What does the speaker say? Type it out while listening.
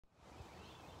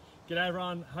G'day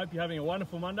everyone, hope you're having a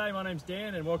wonderful Monday. My name's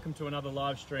Dan and welcome to another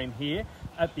live stream here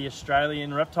at the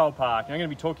Australian Reptile Park. And I'm going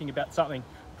to be talking about something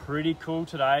pretty cool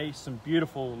today, some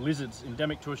beautiful lizards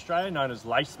endemic to Australia known as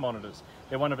lace monitors.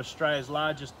 They're one of Australia's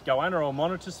largest goanna or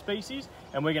monitor species,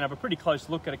 and we're going to have a pretty close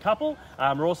look at a couple.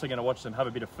 We're also going to watch them have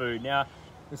a bit of food. Now,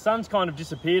 the sun's kind of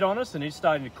disappeared on us and it's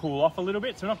starting to cool off a little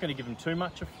bit, so we're not going to give them too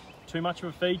much of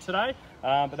a feed today,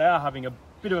 but they are having a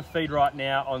bit of a feed right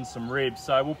now on some ribs.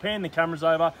 So we'll pan the cameras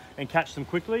over and catch them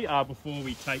quickly before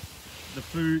we take the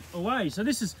food away. So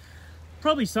this is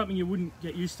probably something you wouldn't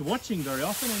get used to watching very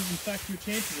often, and in fact your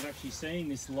chances of actually seeing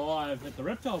this live at the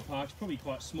reptile park is probably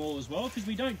quite small as well, because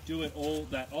we don't do it all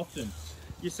that often.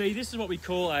 You see, this is what we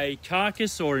call a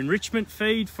carcass or enrichment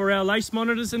feed for our lace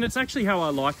monitors, and it's actually how I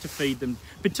like to feed them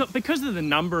because of the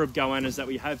number of goannas that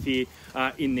we have here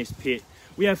in this pit.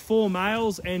 We have 4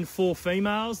 males and 4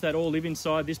 females that all live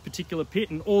inside this particular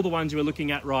pit, and all the ones we're looking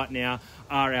at right now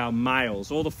are our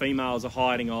males. All the females are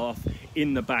hiding off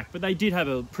in the back, but they did have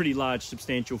a pretty large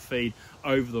substantial feed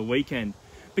over the weekend.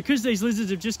 Because these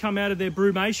lizards have just come out of their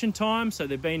brumation time, so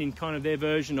they've been in kind of their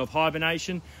version of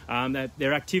hibernation,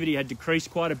 their activity had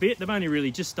decreased quite a bit. They've only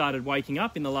really just started waking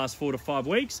up in the last 4 to 5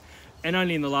 weeks, and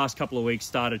only in the last couple of weeks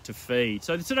started to feed.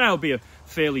 So today will be a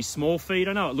fairly small feed.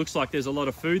 I know it looks like there's a lot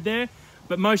of food there,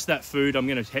 but most of that food I'm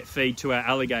going to feed to our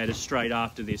alligators straight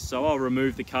after this. So I'll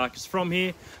remove the carcass from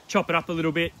here, chop it up a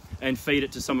little bit, and feed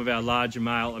it to some of our larger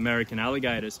male American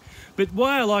alligators. But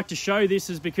why I like to show this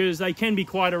is because they can be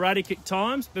quite erratic at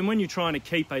times, but when you're trying to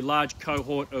keep a large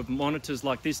cohort of monitors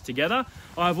like this together,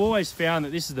 I've always found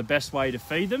that this is the best way to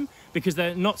feed them, because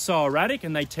they're not so erratic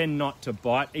and they tend not to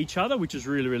bite each other, which is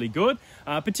really, really good,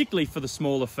 particularly for the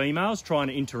smaller females trying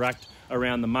to interact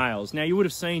around the males. Now, you would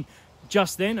have seen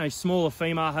just then a smaller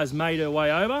female has made her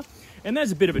way over, and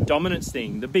there's a bit of a dominance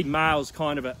thing. The big male's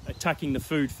kind of attacking the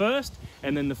food first,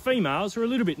 and then the females are a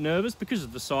little bit nervous because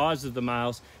of the size of the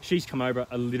males. She's come over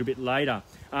a little bit later.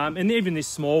 And even this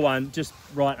small one, just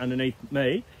right underneath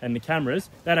me and the cameras,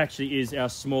 that actually is our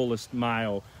smallest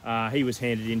male. He was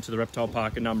handed into the reptile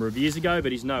park a number of years ago,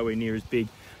 but he's nowhere near as big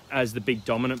as the big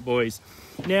dominant boys.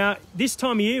 Now, this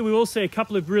time of year, we will see a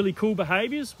couple of really cool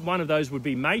behaviours. One of those would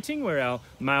be mating, where our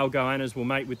male goannas will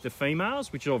mate with the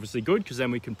females, which is obviously good because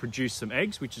then we can produce some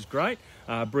eggs, which is great.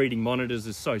 Breeding monitors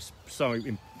is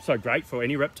so great for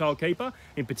any reptile keeper,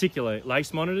 in particular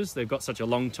lace monitors. They've got such a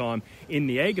long time in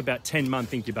the egg, about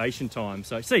 10-month incubation time.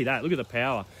 So see that, look at the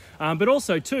power. But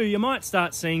also too, you might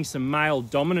start seeing some male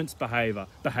dominance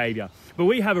behaviour. But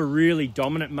we have a really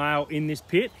dominant male in this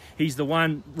pit. He's the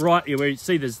one right here where you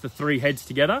see there's the 3 heads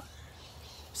together.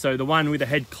 So the one with the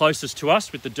head closest to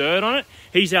us with the dirt on it,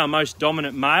 he's our most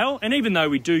dominant male. And even though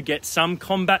we do get some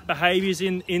combat behaviours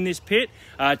in this pit,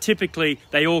 typically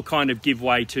they all kind of give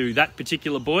way to that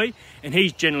particular boy. And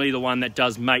he's generally the one that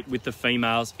does mate with the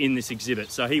females in this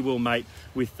exhibit. So he will mate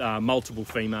with multiple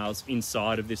females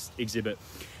inside of this exhibit.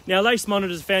 Now, lace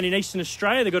monitors are found in Eastern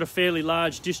Australia. They've got a fairly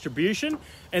large distribution,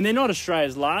 and they're not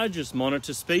Australia's largest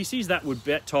monitor species. That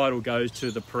title goes to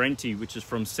the Parenti, which is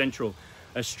from Central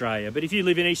Australia. But if you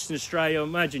live in Eastern Australia, I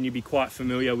imagine you'd be quite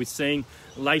familiar with seeing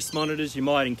lace monitors. You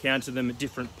might encounter them at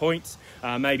different points,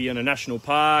 maybe in a national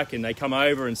park, and they come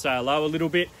over and say hello a little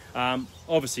bit.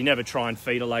 Obviously, never try and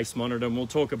feed a lace monitor, and we'll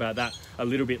talk about that a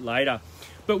little bit later.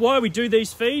 But why we do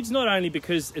these feeds, not only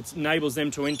because it enables them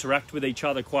to interact with each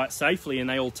other quite safely and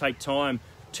they all take time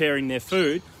tearing their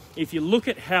food, if you look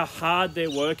at how hard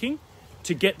they're working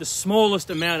to get the smallest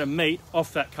amount of meat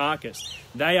off that carcass,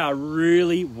 they are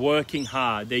really working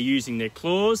hard. They're using their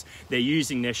claws, they're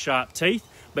using their sharp teeth,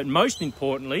 but most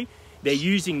importantly, they're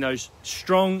using those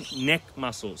strong neck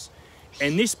muscles.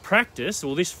 And this practice,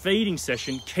 or this feeding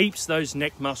session, keeps those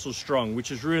neck muscles strong, which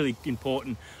is really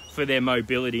important for their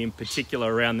mobility, in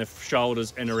particular around the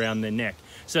shoulders and around their neck.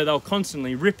 So they'll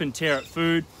constantly rip and tear at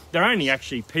food. They're only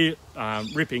actually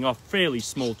ripping off fairly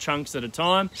small chunks at a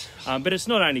time, but it's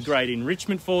not only great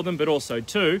enrichment for them, but also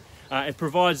too, it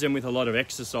provides them with a lot of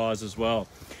exercise as well.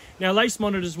 Now, lace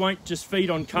monitors won't just feed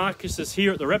on carcasses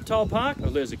here at the reptile park. Oh,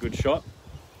 there's a good shot,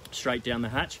 straight down the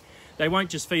hatch. They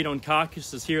won't just feed on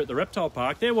carcasses here at the reptile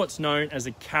park. They're what's known as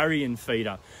a carrion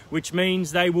feeder, which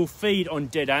means they will feed on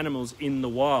dead animals in the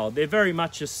wild. They're very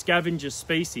much a scavenger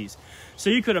species.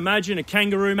 So you could imagine a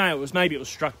kangaroo, maybe it was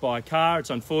struck by a car. It's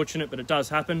unfortunate, but it does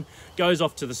happen. Goes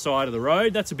off to the side of the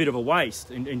road. That's a bit of a waste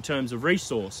in terms of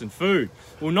resource and food.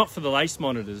 Well, not for the lace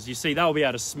monitors. You see, they'll be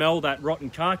able to smell that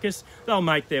rotten carcass. They'll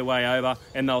make their way over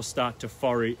and they'll start to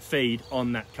feed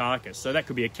on that carcass. So that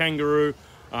could be a kangaroo,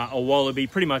 a wallaby,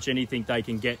 pretty much anything they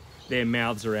can get their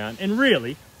mouths around. And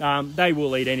really, they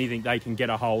will eat anything they can get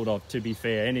a hold of, to be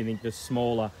fair, anything that's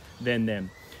smaller than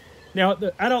them. Now, at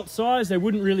the adult size, they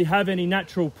wouldn't really have any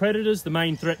natural predators. The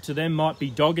main threat to them might be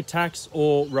dog attacks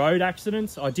or road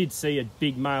accidents. I did see a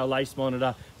big male lace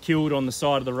monitor killed on the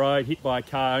side of the road, hit by a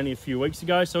car only a few weeks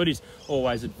ago. So it is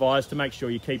always advised to make sure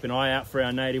you keep an eye out for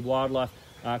our native wildlife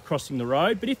crossing the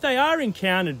road. But if they are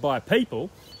encountered by people,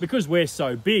 because we're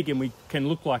so big and we can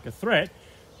look like a threat,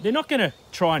 they're not going to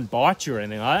try and bite you or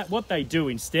anything like that. What they do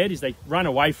instead is they run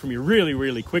away from you really,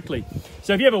 really quickly.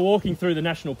 So if you're ever walking through the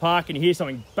national park and you hear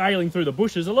something bailing through the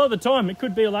bushes, a lot of the time it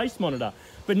could be a lace monitor.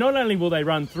 But not only will they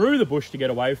run through the bush to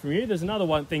get away from you, there's another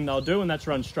one thing they'll do, and that's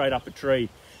run straight up a tree.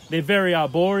 They're very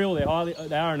arboreal. They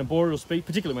are an arboreal species,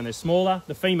 particularly when they're smaller,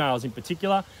 the females in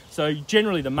particular. So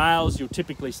generally the males, you'll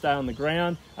typically stay on the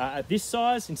ground at this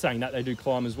size. In saying that, they do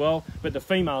climb as well. But the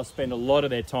females spend a lot of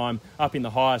their time up in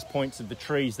the highest points of the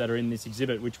trees that are in this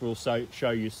exhibit, which we'll show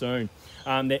you soon.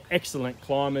 They're excellent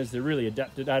climbers. They're really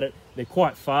adapted at it. They're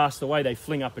quite fast, the way they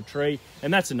fling up a tree.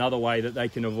 And that's another way that they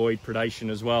can avoid predation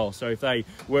as well. So if they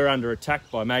were under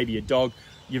attack by maybe a dog,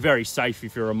 you're very safe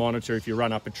if you're a monitor if you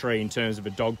run up a tree in terms of a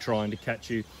dog trying to catch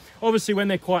you. Obviously, when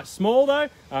they're quite small though,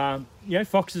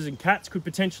 foxes and cats could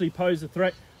potentially pose a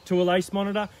threat to a lace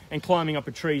monitor, and climbing up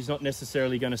a tree is not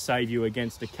necessarily going to save you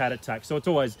against a cat attack. So it's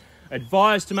always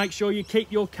advised to make sure you keep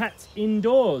your cats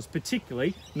indoors,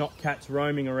 particularly not cats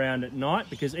roaming around at night,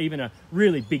 because even a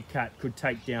really big cat could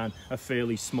take down a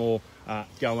fairly small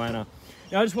goanna.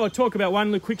 Now, I just want to talk about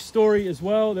one little quick story as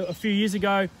well. A few years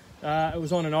ago, it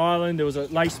was on an island. There was a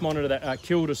lace monitor that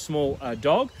killed a small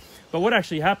dog. But what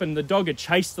actually happened, the dog had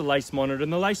chased the lace monitor,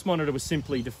 and the lace monitor was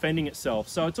simply defending itself.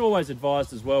 So it's always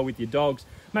advised as well with your dogs,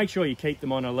 make sure you keep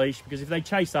them on a leash, because if they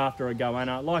chase after a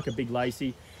goanna, like a big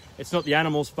lacey, it's not the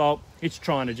animal's fault, it's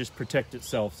trying to just protect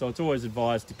itself. So it's always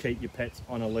advised to keep your pets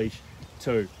on a leash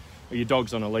too, or your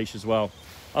dogs on a leash as well.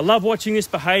 I love watching this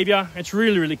behaviour. It's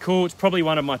really, really cool. It's probably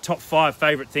one of my top 5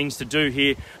 favourite things to do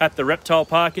here at the reptile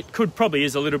park. It probably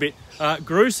is a little bit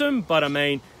gruesome, but I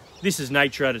mean, this is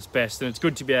nature at its best, and it's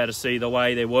good to be able to see the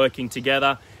way they're working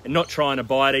together and not trying to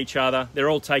bite each other. They're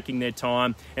all taking their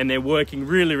time, and they're working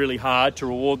really, really hard to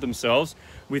reward themselves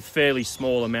with fairly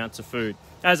small amounts of food.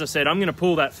 As I said, I'm going to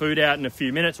pull that food out in a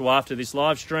few minutes or after this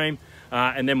live stream,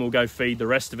 and then we'll go feed the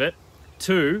rest of it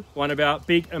to one of our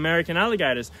big American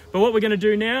alligators. But what we're going to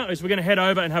do now is we're going to head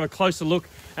over and have a closer look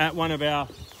at one of our,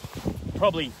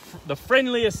 probably the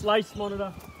friendliest lace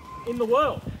monitor in the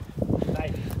world.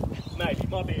 Maybe,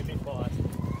 might be a bit biased.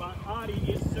 But Artie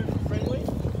is super friendly,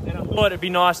 and I thought it'd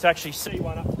be nice to actually see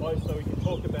one up close so we can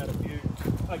talk about a few,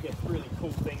 I guess, really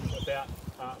cool things about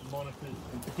monitors,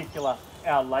 in particular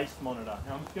our lace monitor.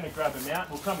 Now I'm just going to grab him out.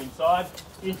 We'll come inside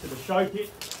into the show pit,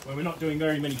 where we're not doing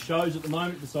very many shows at the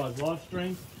moment besides live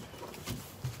streams.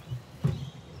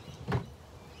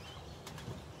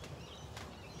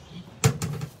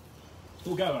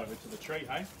 We'll go over to the tree,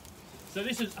 hey? So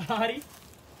this is Artie.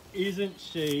 Isn't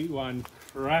she one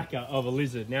cracker of a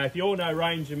lizard? Now, if you all know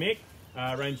Ranger Mick,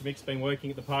 Ranger Mick's been working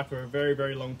at the park for a very,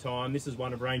 very long time. This is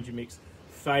one of Ranger Mick's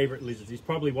favourite lizards. He's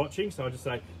probably watching, so I'll just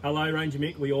say, hello Ranger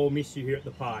Mick, we all miss you here at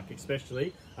the park,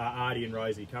 especially Artie and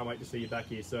Rosie. Can't wait to see you back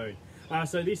here soon.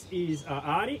 So this is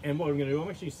Artie, and what I'm going to do, I'm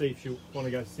actually see if she'll want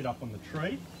to go sit up on the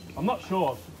tree. I'm not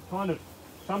sure, she kind of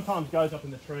sometimes goes up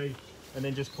in the tree and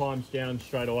then just climbs down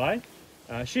straight away.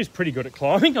 She's pretty good at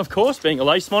climbing, of course, being a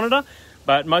lace monitor,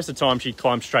 but most of the time she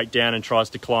climbs straight down and tries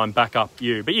to climb back up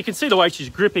you. But you can see the way she's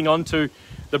gripping onto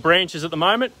the branches at the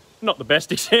moment. Not the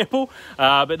best example,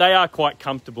 but they are quite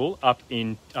comfortable up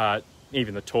in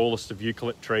even the tallest of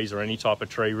eucalypt trees or any type of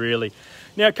tree, really.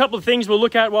 Now, a couple of things we'll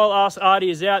look at while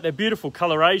Artie is out. They're beautiful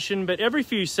coloration, but every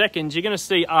few seconds you're going to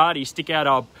see Artie stick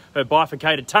out her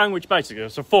bifurcated tongue, which basically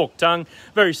is a forked tongue,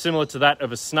 very similar to that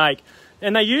of a snake.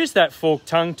 And they use that forked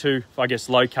tongue to, I guess,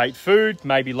 locate food,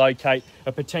 maybe locate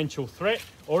a potential threat,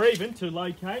 or even to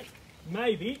locate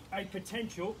maybe a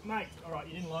potential mate. All right,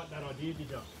 you didn't like that idea, did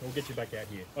you? We'll get you back out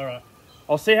here. All right.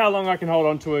 I'll see how long I can hold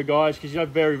on to her, guys, because you have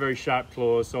very, very sharp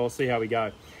claws, so I'll see how we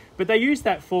go. But they use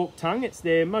that forked tongue. It's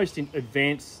their most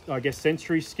advanced, I guess,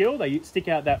 sensory skill. They stick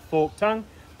out that forked tongue,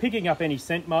 picking up any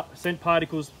scent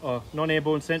particles, or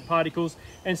non-airborne scent particles.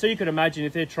 And so you could imagine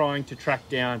if they're trying to track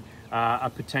down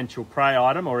a potential prey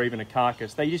item or even a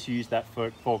carcass, they just use that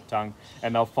forked tongue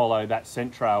and they'll follow that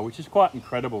scent trail, which is quite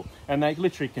incredible. And they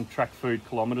literally can track food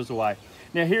kilometres away.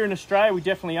 Now, here in Australia, we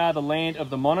definitely are the land of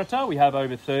the monitor. We have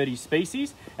over 30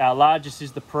 species. Our largest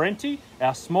is the Parenti.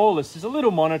 Our smallest is a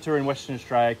little monitor in Western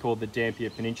Australia called the Dampier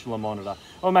Peninsula monitor,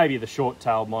 or maybe the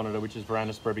short-tailed monitor, which is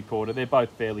Varanus brevicorda. They're both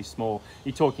fairly small.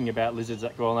 You're talking about lizards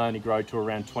that will only grow to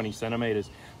around 20 centimetres.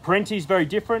 Parenti is very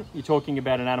different. You're talking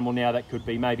about an animal now that could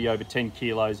be maybe over 10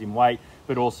 kilos in weight,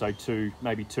 but also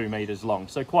maybe 2 meters long.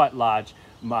 So quite large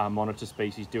monitor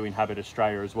species do inhabit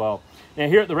Australia as well. Now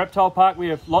here at the Reptile Park we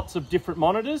have lots of different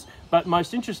monitors, but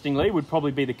most interestingly would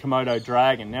probably be the Komodo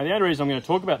dragon. Now the only reason I'm going to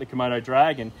talk about the Komodo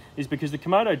dragon is because the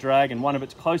Komodo dragon, one of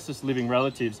its closest living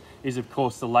relatives, is of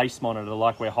course the lace monitor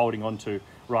like we're holding on to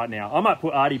right now. I might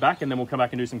put Artie back and then we'll come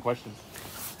back and do some questions.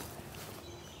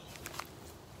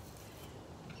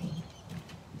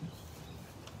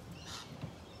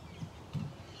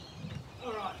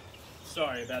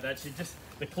 Sorry about that.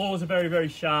 The claws are very, very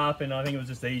sharp, and I think it was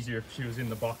just easier if she was in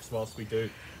the box whilst we do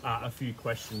a few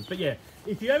questions. But yeah,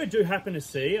 if you ever do happen to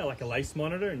see like a lace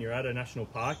monitor and you're at a national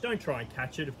park, don't try and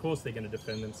catch it. Of course, they're going to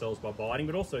defend themselves by biting,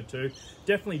 but also too,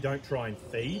 definitely don't try and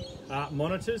feed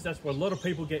monitors. That's where a lot of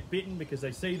people get bitten, because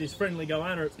they see this friendly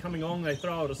goanna, it's coming on, they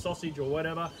throw it a sausage or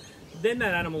whatever. Then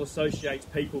that animal associates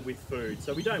people with food.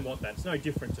 So we don't want that. It's no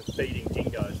different to feeding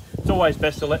dingoes. It's always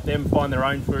best to let them find their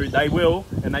own food. They will,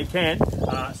 and they can.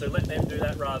 So let them do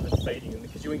that rather than feeding them,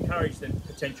 because you encourage then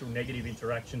potential negative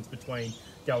interactions between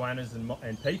goannas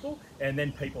and people, and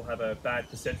then people have a bad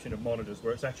perception of monitors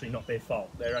where it's actually not their fault.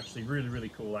 They're actually really, really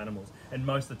cool animals, and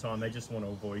most of the time they just want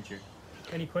to avoid you.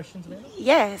 Any questions, Amanda?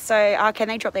 Yeah, so can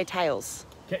they drop their tails?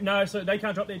 No, so they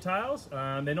can't drop their tails.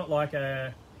 They're not like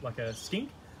a skink.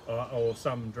 Or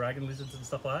some dragon lizards and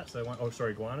stuff like that. So they won't,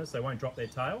 iguanas. They won't drop their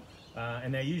tail,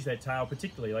 and they use their tail,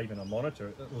 particularly even a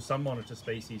monitor, or some monitor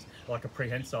species, like a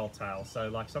prehensile tail. So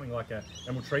like something like a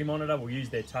emerald tree monitor will use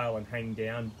their tail and hang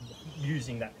down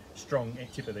using that strong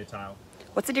tip of their tail.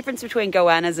 What's the difference between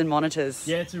goannas and monitors?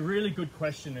 Yeah, it's a really good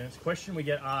question, and it's a question we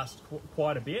get asked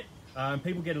quite a bit.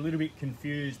 People get a little bit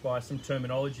confused by some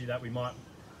terminology that we might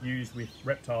use with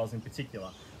reptiles in particular.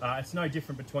 It's no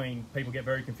different between, people get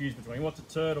very confused between what's a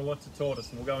turtle, what's a tortoise,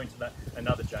 and we'll go into that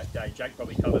another day. Jake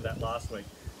probably covered that last week.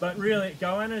 But really,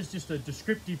 goanna is just a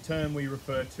descriptive term we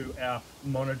refer to our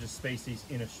monitor species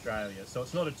in Australia. So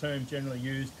it's not a term generally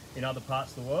used in other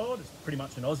parts of the world. It's pretty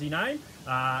much an Aussie name.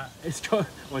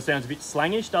 It sounds a bit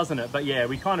slangish, doesn't it? But yeah,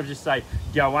 we kind of just say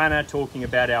goanna, talking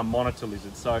about our monitor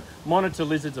lizards. So monitor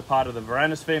lizards are part of the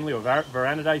Varanus family, or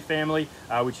Varanidae family,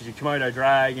 which is your Komodo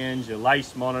dragons, your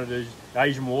lace monitors,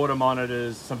 Asian water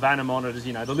monitors, savanna monitors,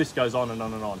 you know, the list goes on and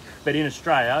on and on. But in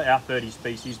Australia, our 30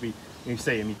 species, you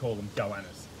see them, you call them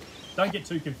goannas. Don't get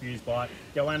too confused by it.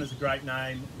 Goanna's a great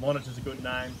name, monitor's a good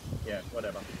name, yeah,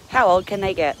 whatever. How old can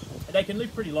they get? They can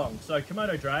live pretty long. So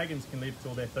Komodo dragons can live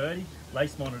till they're 30.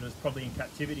 Lace monitors probably in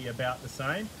captivity about the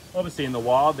same. Obviously in the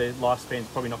wild, their lifespan's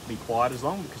probably not going to be quite as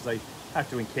long, because they have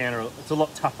to encounter, it's a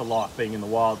lot tougher life being in the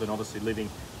wild than obviously living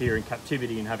here in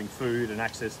captivity and having food and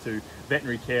access to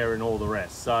veterinary care and all the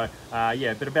rest. So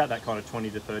yeah, but about that kind of 20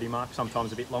 to 30 mark,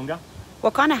 sometimes a bit longer.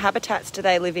 What kind of habitats do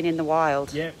they live in the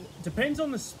wild? Yeah, depends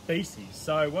on the species.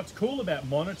 So what's cool about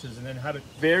monitors and then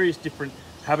various different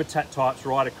habitat types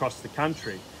right across the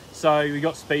country. So we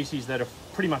got species that are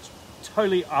pretty much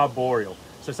totally arboreal.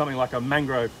 So something like a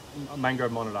mangrove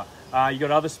monitor. You got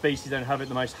other species that inhabit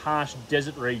the most harsh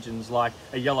desert regions, like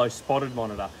a yellow spotted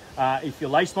monitor. If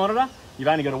you're lace monitor, you've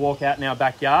only got to walk out in our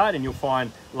backyard and you'll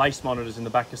find lace monitors in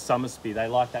the back of Somersby. They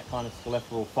like that kind of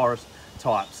sclerophyll forest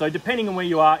type. So depending on where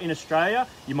you are in Australia,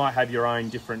 you might have your own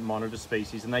different monitor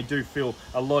species, and they do fill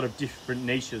a lot of different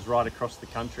niches right across the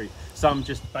country. Some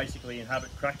just basically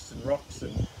inhabit cracks and rocks,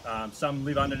 and some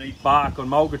live underneath bark on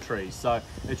mulga trees. So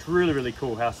it's really, really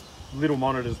cool how little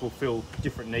monitors will fill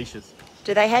different niches.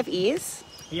 Do they have ears?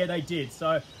 Yeah, they did.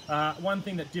 So one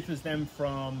thing that differs them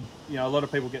from, you know, a lot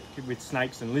of people get with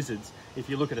snakes and lizards. If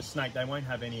you look at a snake, they won't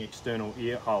have any external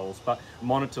ear holes, but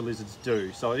monitor lizards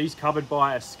do. So it is covered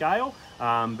by a scale,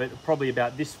 but probably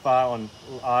about this far on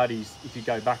Artie's, if you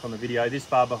go back on the video, this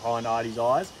far behind Artie's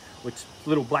eyes, with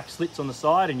little black slits on the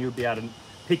side, and you'll be able to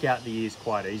pick out the ears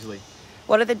quite easily.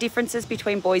 What are the differences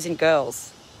between boys and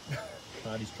girls?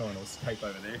 Artie's trying to escape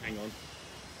over there. Hang on.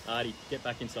 Artie, get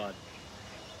back inside.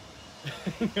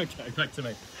 Okay, back to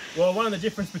me. Well, one of the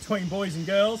difference between boys and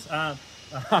girls,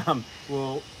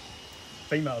 well,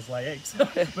 females lay eggs,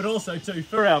 but also too,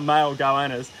 for our male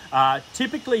goannas,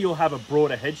 typically you'll have a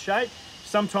broader head shape,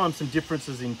 sometimes some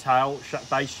differences in tail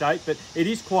base shape, but it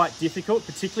is quite difficult,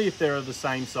 particularly if they're of the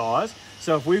same size.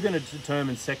 So if we're going to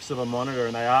determine sex of a monitor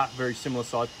and they are very similar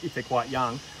size, if they're quite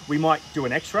young, we might do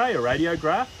an x-ray, a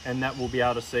radiograph, and that will be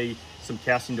able to see some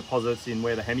calcium deposits in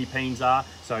where the hemipenes are.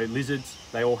 So lizards,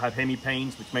 they all have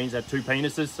hemipenes, which means they have two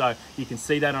penises. So you can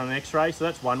see that on an x-ray. So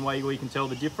that's one way we can tell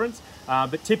the difference.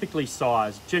 But typically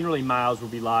size, generally males will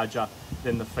be larger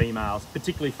than the females,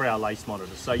 particularly for our lace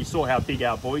monitors. So you saw how big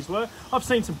our boys were. I've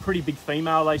seen some pretty big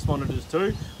female lace monitors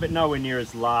too, but nowhere near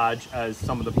as large as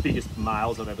some of the biggest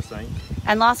males I've ever seen.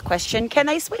 And last question, can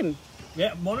they swim?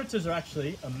 Yeah, monitors are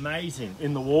actually amazing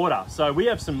in the water. So we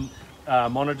have some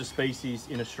monitor species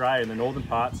in Australia in the northern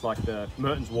parts, like the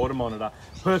Merton's water monitor,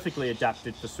 perfectly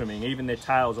adapted for swimming. Even their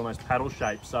tail's almost paddle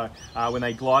shaped. So when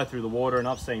they glide through the water, and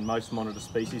I've seen most monitor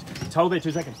species, hold there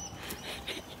 2 seconds.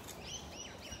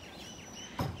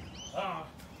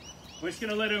 We're just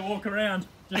going to let her walk around.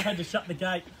 Just had to shut the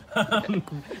gate.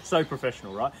 So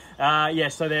professional, right? Yeah,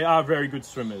 so they are very good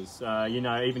swimmers. You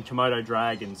know, even Komodo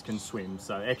dragons can swim,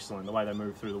 so excellent the way they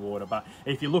move through the water. But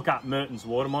if you look up Merton's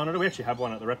water monitor, we actually have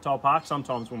one at the reptile park.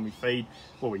 Sometimes when we feed,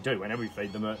 well, we do, whenever we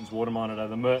feed the Merton's water monitor,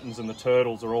 the Mertons and the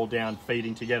turtles are all down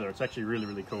feeding together. It's actually really,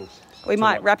 really cool. We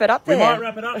might wrap it up there. We might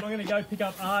wrap it up. I'm going to go pick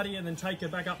up Artie and then take her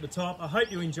back up the top. I hope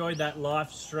you enjoyed that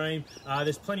live stream.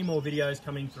 There's plenty more videos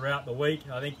coming throughout the week.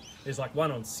 I think there's like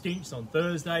one on skinks on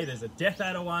Thursday. There's a Death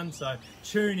Adder one, so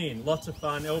tune in. Lots of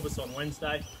fun. Elvis on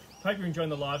Wednesday. Hope you're enjoying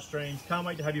the live streams. Can't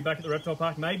wait to have you back at the reptile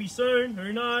park. Maybe soon.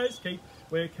 Who knows?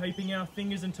 We're keeping our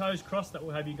fingers and toes crossed that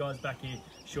we'll have you guys back here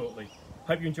shortly.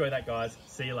 Hope you enjoy that, guys.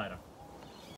 See you later.